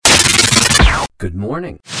Good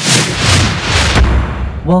morning.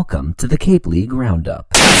 Welcome to the Cape League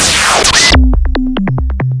Roundup.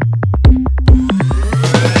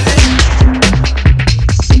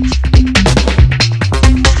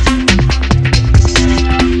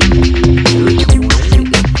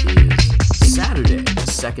 Saturday, the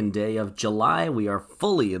second day of July. We are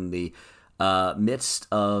fully in the midst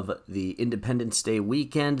of the Independence Day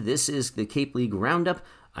weekend. This is the Cape League Roundup.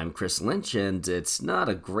 I'm Chris Lynch, and it's not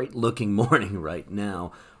a great-looking morning right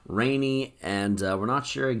now. Rainy, and we're not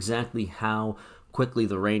sure exactly how quickly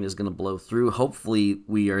the rain is going to blow through. Hopefully,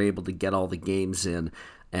 we are able to get all the games in,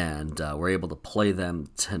 and we're able to play them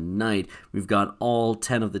tonight. We've got all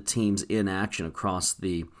 10 of the teams in action across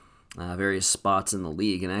the various spots in the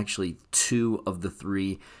league, and actually 2 of the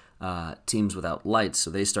 3 teams without lights, so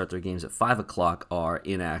they start their games at 5 o'clock, are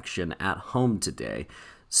in action at home today.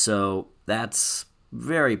 So that's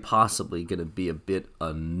very possibly going to be a bit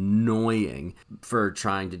annoying for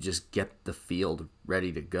trying to just get the field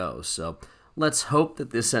ready to go. So let's hope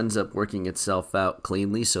that this ends up working itself out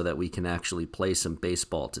cleanly so that we can actually play some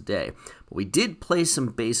baseball today. But we did play some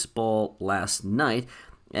baseball last night,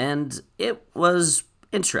 and it was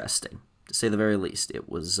interesting, to say the very least. It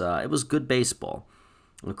was good baseball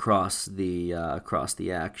across the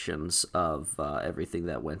actions of everything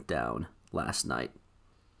that went down last night.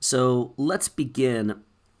 So let's begin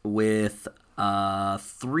with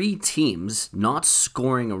 3 teams not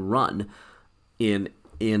scoring a run in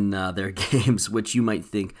their games, which you might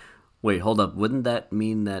think, wait, hold up, wouldn't that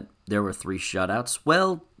mean that there were 3 shutouts?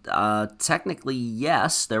 Well, technically,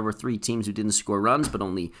 yes, there were 3 teams who didn't score runs, but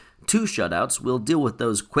only 2 shutouts. We'll deal with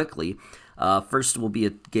those quickly. First will be a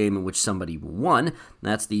game in which somebody won.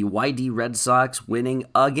 That's the YD Red Sox winning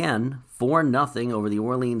again 4-0 over the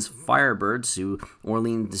Orleans Firebirds, who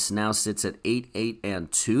Orleans now sits at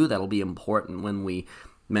 8-2. That'll be important when we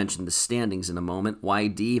mention the standings in a moment.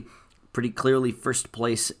 YD pretty clearly first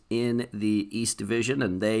place in the East Division,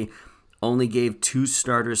 and they only gave 2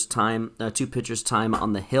 pitchers time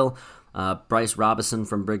on the hill. Bryce Robinson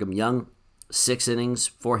from Brigham Young, 6 innings,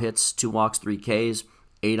 4 hits, 2 walks, 3 Ks.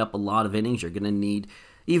 Ate up a lot of innings. You're going to need,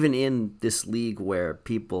 even in this league where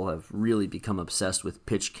people have really become obsessed with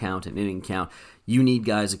pitch count and inning count, you need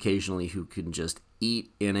guys occasionally who can just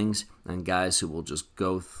eat innings and guys who will just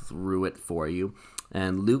go through it for you.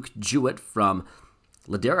 And Luke Jewett from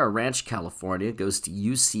Ladera Ranch, California, goes to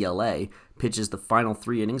UCLA, pitches the final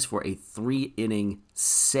 3 innings for a 3-inning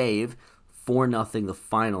save, 4-0 the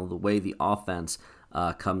final, the way the offense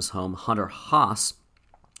comes home. Hunter Haas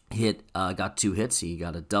got 2 hits. He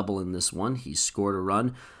got a double in this one. He scored a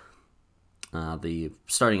run. The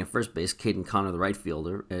starting at first base, Caden Connor, the right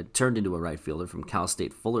fielder, turned into a right fielder from Cal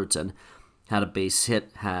State Fullerton, had a base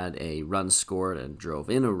hit, had a run scored, and drove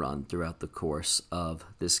in a run throughout the course of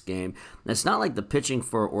this game. And it's not like the pitching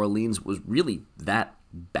for Orleans was really that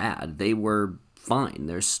bad. They were fine.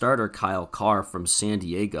 Their starter, Kyle Carr from San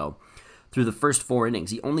Diego, through the first 4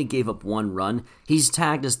 innings, he only gave up 1 run. He's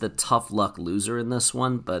tagged as the tough luck loser in this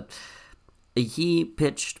one, but he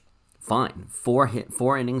pitched fine. 4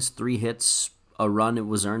 innings, 3 hits, a run it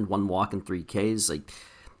was earned, 1 walk and 3 Ks.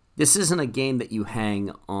 This isn't a game that you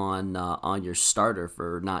hang on your starter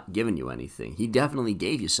for not giving you anything. He definitely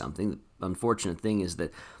gave you something. The unfortunate thing is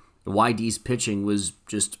that YD's pitching was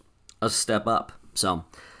just a step up. So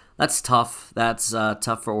that's tough. That's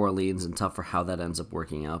tough for Orleans and tough for how that ends up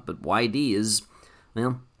working out. But YD is,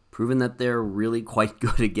 proven that they're really quite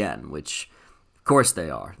good again, which, of course,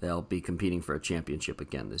 they are. They'll be competing for a championship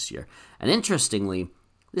again this year. And interestingly,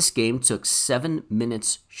 this game took 7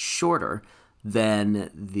 minutes shorter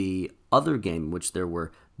than the other game, in which there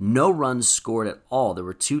were no runs scored at all. There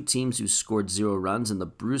were 2 teams who scored 0 runs. In the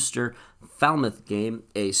Brewster-Falmouth game,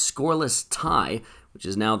 a scoreless tie, which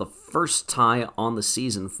is now the first tie on the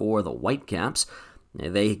season for the Whitecaps.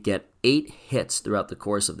 They get 8 hits throughout the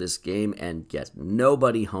course of this game and get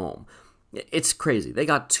nobody home. It's crazy. They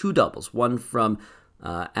got 2 doubles, one from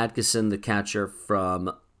Atkinson, the catcher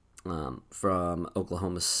from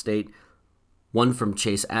Oklahoma State, one from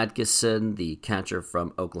Chase Atkinson, the catcher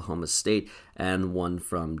from Oklahoma State, and one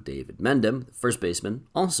from David Mendham, first baseman,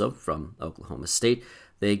 also from Oklahoma State.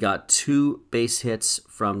 They got 2 base hits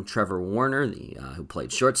from Trevor Warner, who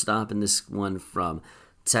played shortstop in this one from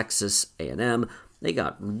Texas A&M. They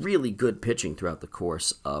got really good pitching throughout the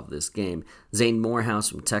course of this game. Zane Morehouse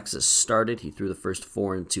from Texas started. He threw the first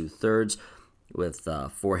 4 2/3 with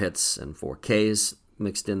 4 hits and 4 Ks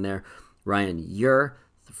mixed in there. Ryan Ure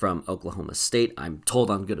from Oklahoma State. I'm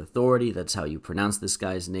told on good authority that's how you pronounce this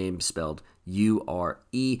guy's name, spelled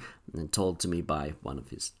U-R-E, and told to me by one of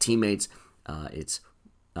his teammates. It's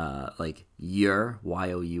like Yer,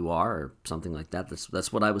 Y-O-U-R, or something like that.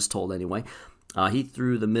 That's what I was told anyway. He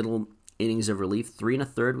threw the middle innings of relief, 3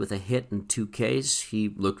 1/3 with a hit and 2 Ks. He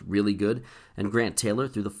looked really good. And Grant Taylor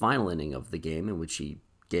threw the final inning of the game, in which he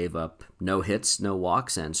gave up no hits, no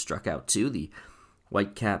walks, and struck out 2. The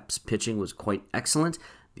Whitecaps pitching was quite excellent.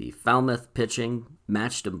 The Falmouth pitching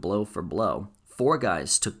matched him blow for blow. 4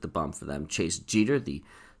 guys took the bump for them. Chase Jeter, the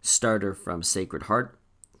starter from Sacred Heart,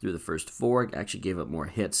 threw the first 4, actually gave up more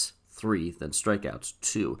hits, 3, than strikeouts,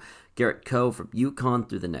 2. Garrett Coe from UConn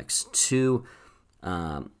threw the next 2,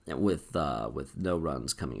 with no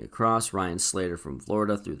runs coming across. Ryan Slater from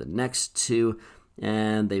Florida threw the next 2,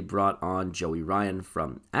 and they brought on Joey Ryan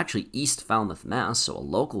from actually East Falmouth, Mass., so a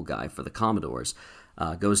local guy for the Commodores,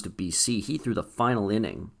 goes to BC. He threw the final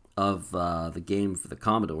inning of the game for the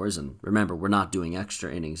Commodores, and remember, we're not doing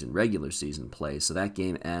extra innings in regular season play, so that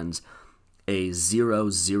game ends a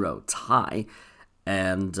 0-0 tie.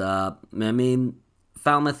 And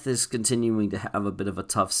Falmouth is continuing to have a bit of a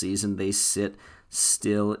tough season. They sit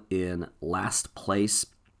still in last place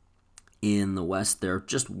in the West. They're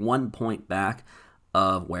just 1 point back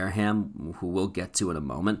of Wareham, who we'll get to in a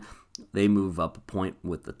moment. They move up a point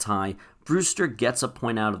with the tie. Brewster gets a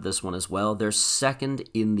point out of this one as well. They're second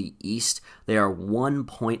in the East. They are 1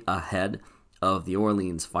 point ahead of the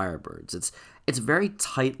Orleans Firebirds. It's very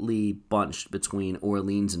tightly bunched between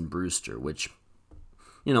Orleans and Brewster, which,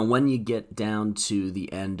 when you get down to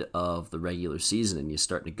the end of the regular season and you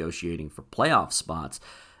start negotiating for playoff spots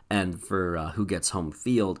and for who gets home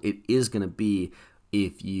field, it is going to be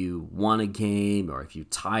if you won a game or if you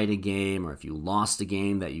tied a game or if you lost a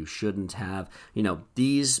game that you shouldn't have.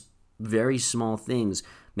 These very small things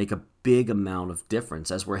make a big amount of difference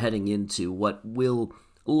as we're heading into what will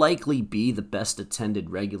likely be the best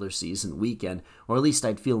attended regular season weekend, or at least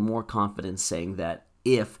I'd feel more confident saying that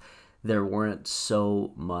if there weren't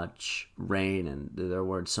so much rain and there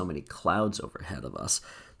weren't so many clouds overhead of us.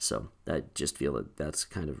 So I just feel that that's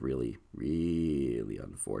kind of really, really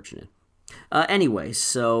unfortunate. Anyway,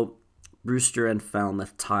 so Brewster and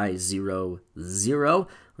Falmouth tie 0-0.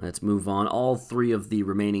 Let's move on. All 3 of the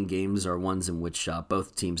remaining games are ones in which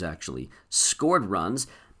both teams actually scored runs.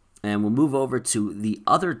 And we'll move over to the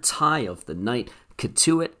other tie of the night,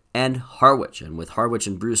 Cotuit and Harwich. And with Harwich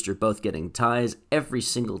and Brewster both getting ties, every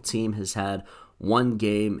single team has had one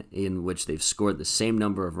game in which they've scored the same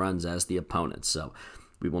number of runs as the opponent. So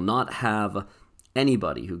we will not have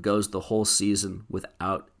anybody who goes the whole season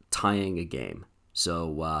without tying a game.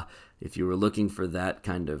 So if you were looking for that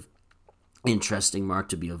kind of interesting mark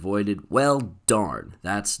to be avoided, well, darn,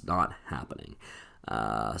 that's not happening.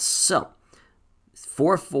 So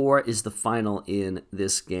 4-4 is the final in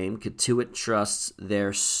this game. Cotuit trusts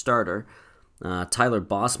their starter, Tyler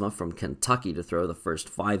Bosma from Kentucky, to throw the first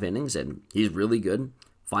 5 innings, and he's really good.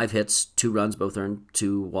 5 hits, 2 runs, both earned,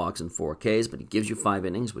 2 walks, and 4 Ks, but he gives you 5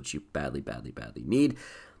 innings, which you badly need.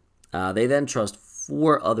 They then trust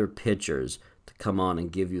 4 other pitchers to come on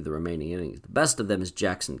and give you the remaining innings. The best of them is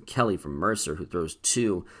Jackson Kelly from Mercer, who throws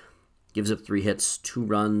 2, gives up 3 hits, 2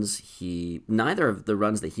 runs. Neither of the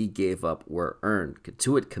runs that he gave up were earned.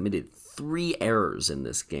 Cotuit committed 3 errors in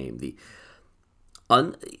this game. The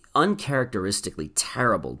uncharacteristically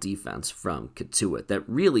terrible defense from Cotuit that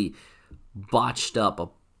really botched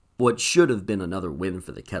up what should have been another win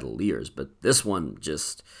for the Kettleers, but this one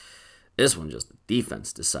just the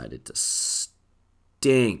defense decided to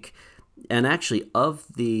stink. And actually, of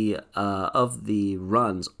the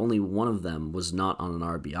runs, only one of them was not on an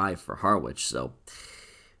RBI for Harwich. So,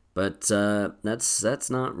 but that's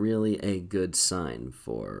not really a good sign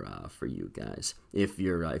for you guys. If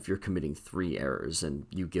you're committing 3 errors and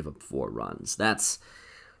you give up 4 runs, that's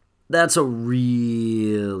a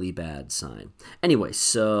really bad sign. Anyway,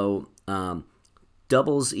 so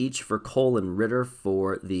doubles each for Cole and Ritter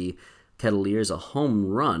for the Kettleers, a home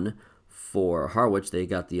run for Harwich. They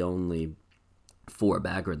got the only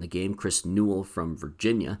 4-bagger in the game. Chris Newell from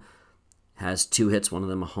Virginia has 2 hits, one of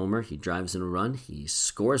them a homer. He drives in a run. He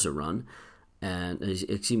scores a run,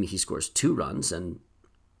 he scores 2 runs, and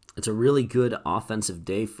it's a really good offensive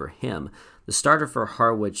day for him. The starter for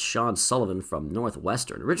Harwich, Sean Sullivan from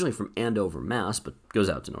Northwestern, originally from Andover, Mass., but goes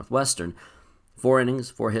out to Northwestern. 4 innings,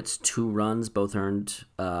 4 hits, 2 runs, both earned.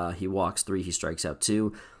 He walks 3, he strikes out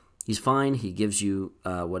 2. He's fine. He gives you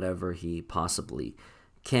whatever he possibly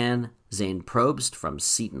can. Zane Probst from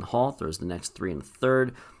Seton Hall throws the next 3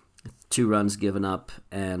 1/3. 2 runs given up,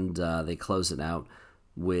 and they close it out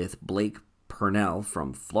with Blake Purnell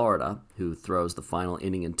from Florida, who throws the final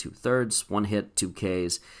inning in 2/3. 1 hit, 2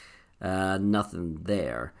 Ks, nothing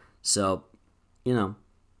there. So,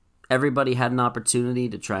 everybody had an opportunity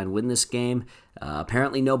to try and win this game.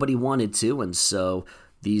 Apparently nobody wanted to, and so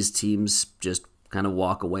these teams just kind of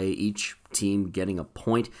walk away, each team getting a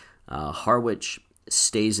point. Harwich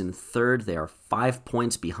stays in third. They are 5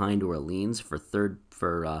 points behind Orleans for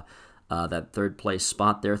that third place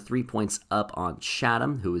spot there. 3 points up on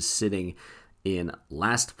Chatham, who is sitting in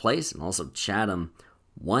last place, and also Chatham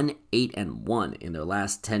 1-8-1 in their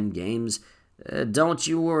last 10 games. Don't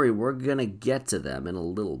you worry, we're going to get to them in a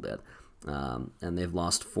little bit. And they've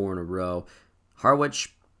lost 4 in a row.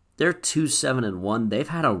 Harwich, they're 2-7-1. They've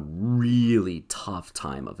had a really tough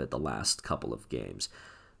time of it the last couple of games.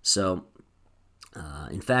 So,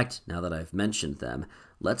 in fact, now that I've mentioned them,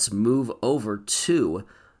 let's move over to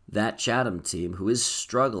that Chatham team who is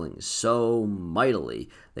struggling so mightily.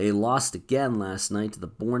 They lost again last night to the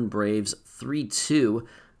Bourne Braves 3-2,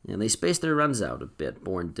 and they spaced their runs out a bit.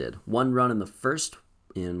 Bourne did. 1 run in the first,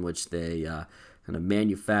 in which they kind of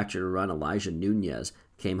manufactured a run. Elijah Nunez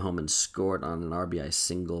came home and scored on an RBI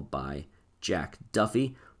single by Jack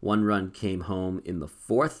Duffy. 1 run came home in the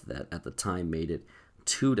fourth that at the time made it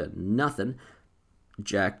 2-0.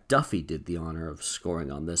 Jack Duffy did the honor of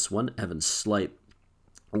scoring on this one. Evan Slight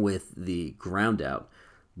with the ground out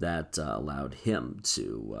that allowed him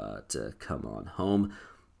to come on home.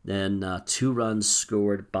 Then 2 runs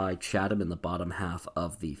scored by Chatham in the bottom half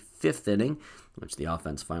of the 5th inning, which the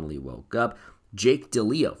offense finally woke up. Jake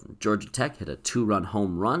DeLeo from Georgia Tech hit a 2-run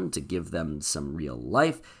home run to give them some real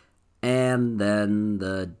life. And then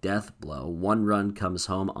the death blow. 1 run comes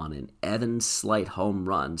home on an Evan Slight home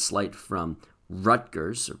run. Slight from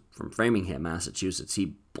Rutgers, from Framingham, Massachusetts.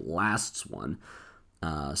 He blasts one.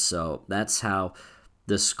 So that's how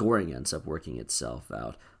the scoring ends up working itself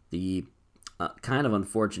out. The kind of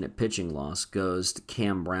unfortunate pitching loss goes to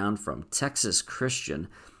Cam Brown from Texas Christian.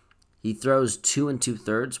 He throws 2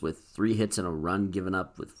 2/3 with 3 hits and a run given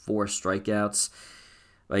up with 4 strikeouts.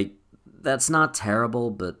 That's not terrible,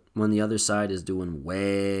 but when the other side is doing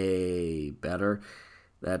way better,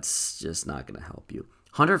 that's just not going to help you.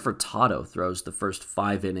 Hunter Furtado throws the first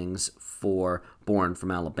 5 innings for Bourne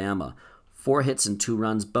from Alabama. 4 hits and 2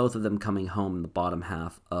 runs, both of them coming home in the bottom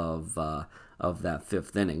half of that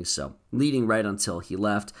 5th inning. So leading right until he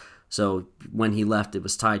left. So when he left, it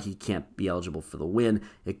was tied. He can't be eligible for the win.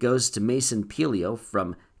 It goes to Mason Pelio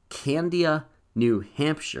from Candia, New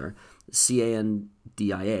Hampshire.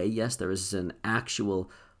 Candia. Yes, there is an actual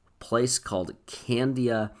place called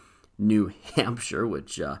Candia, New Hampshire,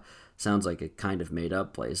 which sounds like a kind of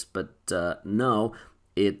made-up place. But no,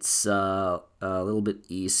 it's a little bit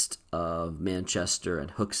east of Manchester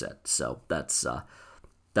and Hooksett. So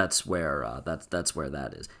that's where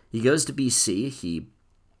that is. He goes to BC. He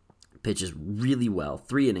pitches really well.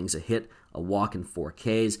 3 innings, a hit, a walk, and 4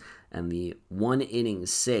 Ks. And the 1 inning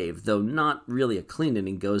save, though not really a clean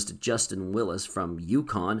inning, goes to Justin Willis from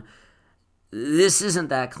UConn. This isn't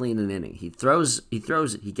that clean an inning. He throws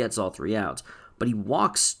it, he gets all 3 outs, but he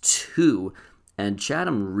walks 2, and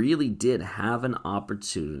Chatham really did have an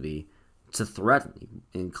opportunity to threaten,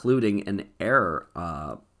 including an error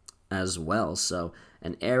as well. So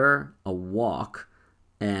an error, a walk,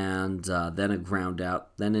 and then a ground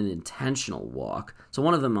out, then an intentional walk. So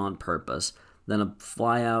one of them on purpose, then a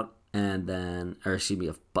fly out, and then,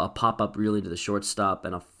 a pop-up really to the shortstop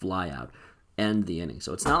and a fly out. End the inning.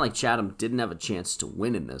 So it's not like Chatham didn't have a chance to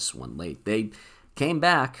win in this one late. They came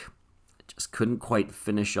back, just couldn't quite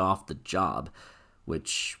finish off the job,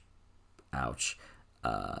 which, ouch.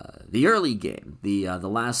 The early game, the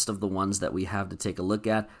last of the ones that we have to take a look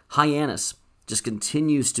at, Hyannis just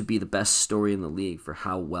continues to be the best story in the league for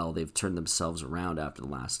how well they've turned themselves around after the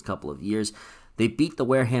last couple of years. They beat the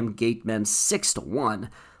Wareham Gatemen 6-1,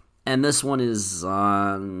 and this one is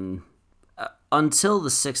on... until the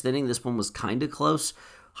 6th inning, this one was kind of close.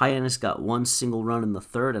 Hyannis got 1 single run in the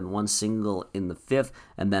 3rd and 1 single in the 5th,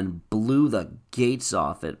 and then blew the gates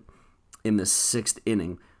off it in the 6th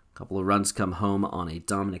inning. A couple of runs come home on a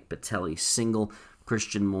Dominic Batelli single.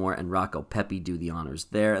 Christian Moore and Rocco Pepe do the honors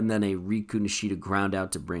there, and then a Riku Nishida ground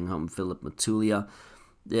out to bring home Philip Matulia.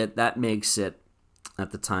 That makes it,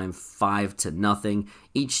 at the time, 5-0.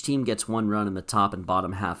 Each team gets 1 run in the top and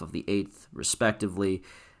bottom half of the 8th, respectively,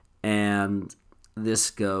 and this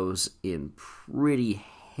goes in pretty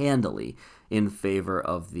handily in favor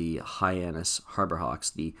of the Hyannis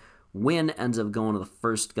Harborhawks. The win ends up going to the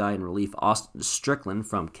first guy in relief, Austin Strickland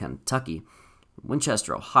from Kentucky.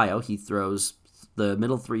 Winchester, Ohio, he throws the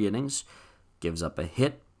middle 3 innings, gives up a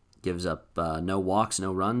hit, gives up no walks,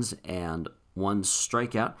 no runs, and 1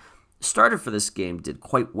 strikeout. The starter for this game did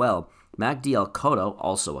quite well. Magdi Alcoto,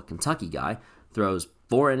 also a Kentucky guy, throws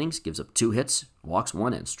 4 innings, gives up 2 hits, walks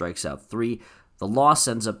 1, and strikes out 3. The loss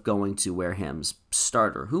ends up going to Wareham's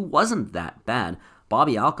starter, who wasn't that bad.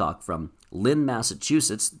 Bobby Alcock from Lynn,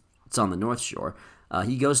 Massachusetts. It's on the North Shore.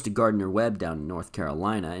 He goes to Gardner-Webb down in North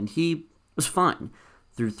Carolina, and he was fine.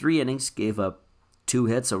 Through 3 innings, gave up 2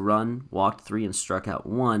 hits, a run, walked 3, and struck out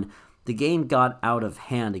 1. The game got out of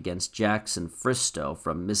hand against Jackson Fristoe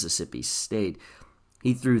from Mississippi State.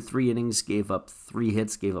 He threw 3 innings, gave up 3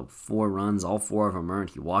 hits, gave up 4 runs, all 4 of them earned.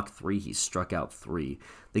 He walked 3, he struck out 3.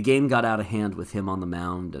 The game got out of hand with him on the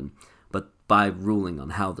mound, but by ruling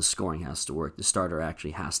on how the scoring has to work, the starter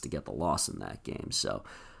actually has to get the loss in that game. So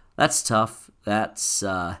that's tough. That's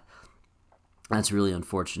really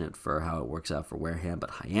unfortunate for how it works out for Wareham, but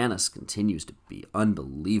Hyannis continues to be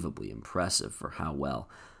unbelievably impressive for how well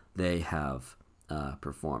they have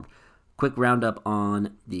performed. Quick roundup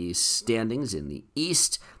on the standings in the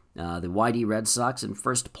East. The YD Red Sox in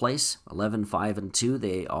first place, 11-5-2.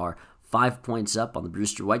 They are 5 points up on the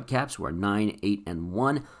Brewster Whitecaps, who are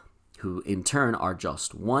 9-8-1, who in turn are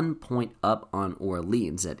just 1 point up on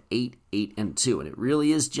Orleans at 8-8-2. And it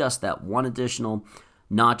really is just that one additional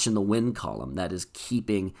notch in the win column that is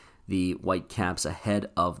keeping the Whitecaps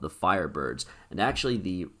ahead of the Firebirds. And actually,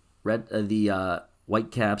 the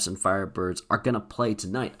Whitecaps and Firebirds are going to play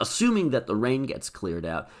tonight, assuming that the rain gets cleared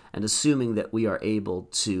out and assuming that we are able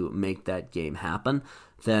to make that game happen.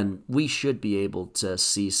 Then we should be able to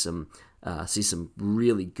see some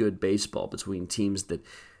really good baseball between teams that,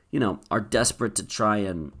 are desperate to try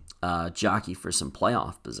and jockey for some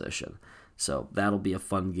playoff position. So that'll be a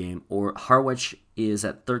fun game. Or Harwich is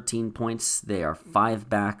at 13 points. They are 5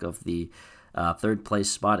 back of the third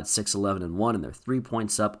place spot at 6-11-1, and they're 3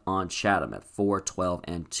 points up on Chatham at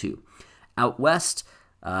 4-12-2. Out west,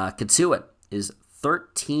 Katuitt is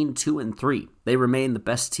 13-2-3. They remain the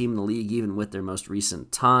best team in the league, even with their most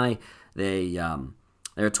recent tie. They're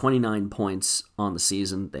 29 points on the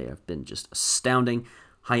season. They have been just astounding.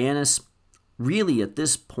 Hyannis, really at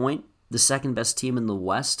this point, the second best team in the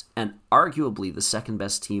West, and arguably the second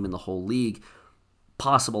best team in the whole league.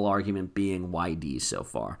 Possible argument being YD so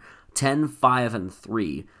far.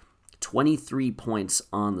 10-5-3, 23 points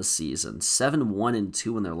on the season,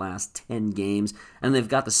 7-1-2 in their last 10 games, and they've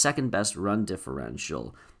got the second best run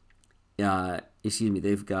differential.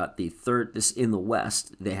 They've got the third. This in the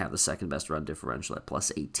West, they have the second best run differential at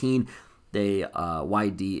plus 18.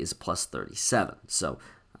 YD is plus 37. So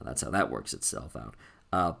that's how that works itself out.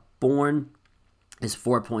 Bourne is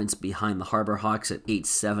 4 points behind the Harbor Hawks at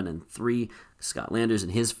 8-7-3. Scott Landers,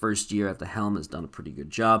 in his first year at the helm, has done a pretty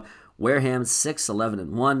good job. Wareham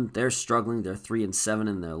 6-11-1. They're struggling. They're 3-7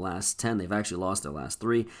 in their last 10. They've actually lost their last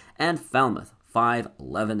 3. And Falmouth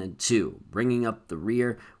 5-11-2, bringing up the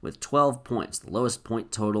rear with 12 points, the lowest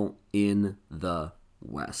point total in the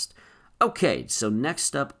West. Okay, so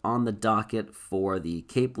next up on the docket for the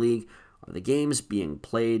Cape League are the games being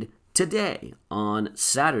played today on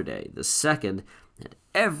Saturday the 2nd, and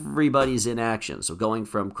everybody's in action. So going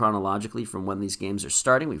from chronologically from when these games are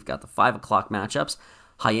starting, we've got the 5 o'clock matchups.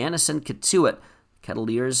 Hyannis and Katuitt.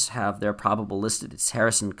 Kettleers have their probable listed. It's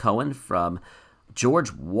Harrison Cohen from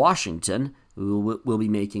George Washington, who will be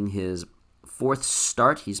making his 4th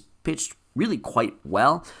start. He's pitched really quite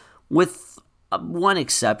well, with one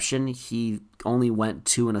exception. He only went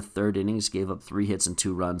 2 1/3 innings, gave up 3 hits and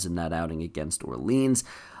 2 runs in that outing against Orleans.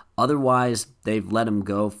 Otherwise, they've let him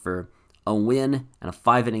go for a win and a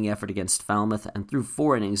 5-inning effort against Falmouth, and threw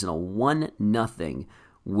 4 innings and a 1-0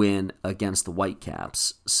 win against the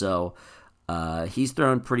Whitecaps. So he's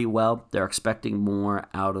thrown pretty well. They're expecting more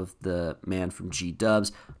out of the man from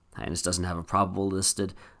G-Dubs. Hyannis doesn't have a probable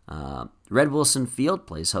listed. Red Wilson Field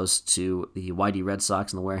plays host to the YD Red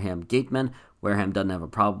Sox and the Wareham Gatemen. Wareham doesn't have a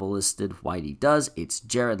probable listed. YD does. It's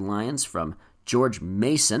Jared Lyons from George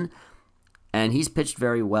Mason, and he's pitched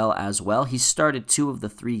very well as well. He's started 2 of the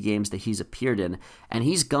 3 games that he's appeared in, and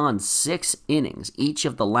he's gone 6 innings each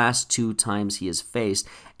of the last 2 times he has faced,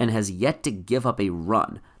 and has yet to give up a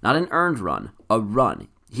run. Not an earned run, a run.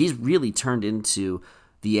 He's really turned into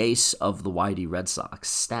the ace of the YD Red Sox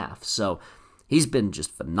staff. So he's been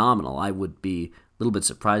just phenomenal. I would be a little bit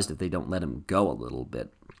surprised if they don't let him go a little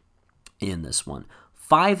bit in this one.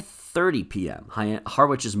 5:30 p.m.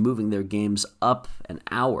 Harwich is moving their games up an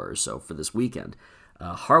hour or so for this weekend.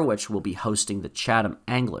 Harwich will be hosting the Chatham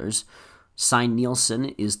Anglers. Sign Nielsen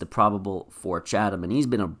is the probable for Chatham, and he's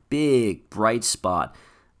been a big bright spot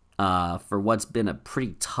for what's been a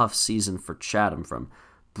pretty tough season for Chatham. From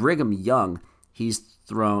Brigham Young, he's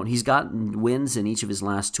gotten wins in each of his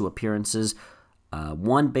last 2 appearances.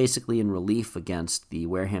 One basically in relief against the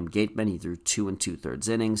Wareham Gatemen. He threw 2 2/3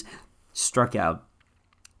 innings, struck out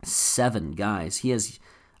 7 guys. He has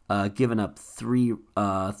given up three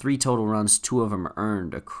total runs, 2 of them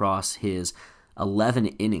earned across his 11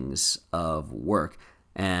 innings of work.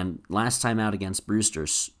 And last time out against Brewster,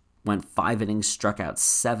 went 5 innings, struck out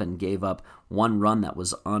 7, gave up 1 run that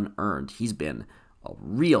was unearned. He's been a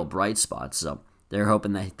real bright spot, so they're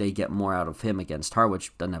hoping that they get more out of him against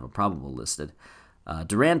Harwich. Doesn't have a probable listed.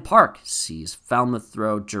 Durand Park sees Falmouth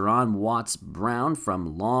throw Jerron Watts-Brown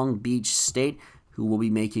from Long Beach State, who will be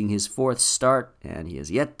making his 4th start, and he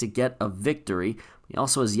has yet to get a victory. He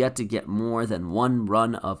also has yet to get more than 1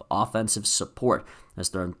 run of offensive support. Has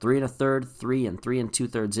thrown 3 1/3, 3 and 3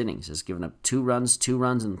 2/3 innings. Has given up 2 runs, 2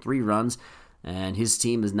 runs, and 3 runs, and his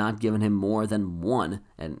team has not given him more than 1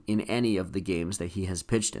 in any of the games that he has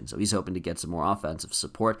pitched in. So he's hoping to get some more offensive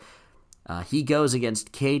support. He goes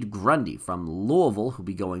against Cade Grundy from Louisville, who'll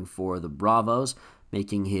be going for the Bravos,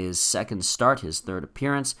 making his 2nd start, his 3rd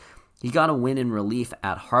appearance. He got a win in relief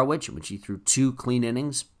at Harwich, in which he threw 2 clean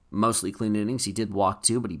innings, mostly clean innings. He did walk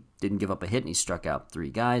 2, but he didn't give up a hit, and he struck out 3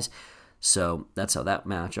 guys. So that's how that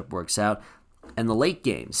matchup works out. And the late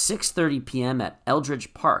game, 6:30 p.m. at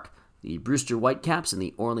Eldridge Park, the Brewster Whitecaps and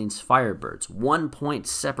the Orleans Firebirds. 1 point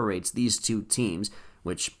separates these two teams,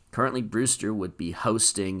 which currently Brewster would be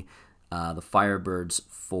hosting the Firebirds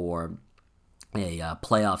for a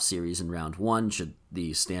playoff series in round 1, should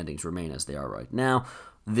the standings remain as they are right now.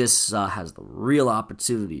 This has the real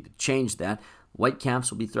opportunity to change that.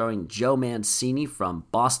 Whitecaps will be throwing Joe Mancini from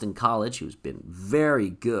Boston College, who's been very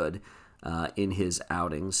good in his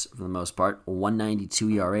outings for the most part.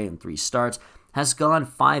 1.92 ERA in 3 starts. Has gone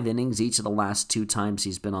 5 innings each of the last 2 times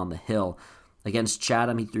he's been on the hill. Against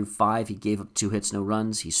Chatham, he threw 5. He gave up 2 hits, no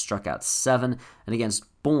runs. He struck out 7. And against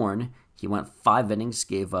Bourne, he went 5 innings,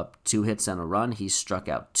 gave up 2 hits and a run. He struck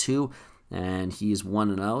out 2, and he's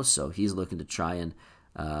 1-0, so he's looking to try and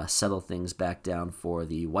settle things back down for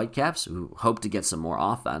the Whitecaps, who hope to get some more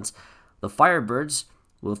offense. The Firebirds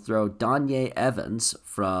will throw Donye Evans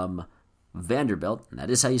from Vanderbilt, and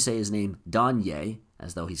that is how you say his name, Donye,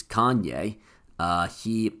 as though he's Kanye.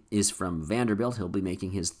 He is from Vanderbilt. He'll be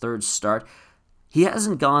making his 3rd start. He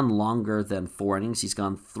hasn't gone longer than 4 innings. He's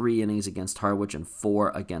gone 3 innings against Harwich and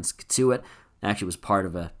 4 against Catuit. Actually was part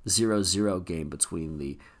of a 0-0 game between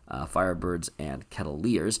the Firebirds and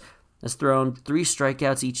Kettleers. Has thrown 3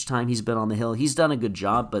 strikeouts each time he's been on the hill. He's done a good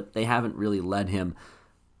job, but they haven't really let him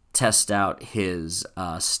test out his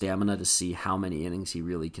stamina to see how many innings he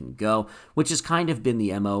really can go, which has kind of been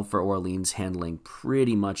the MO for Orleans, handling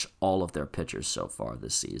pretty much all of their pitchers so far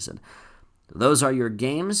this season. Those are your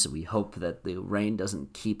games. We hope that the rain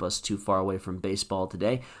doesn't keep us too far away from baseball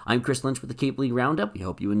today. I'm Chris Lynch with the Cape League Roundup. We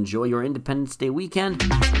hope you enjoy your Independence Day weekend.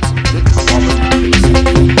 Good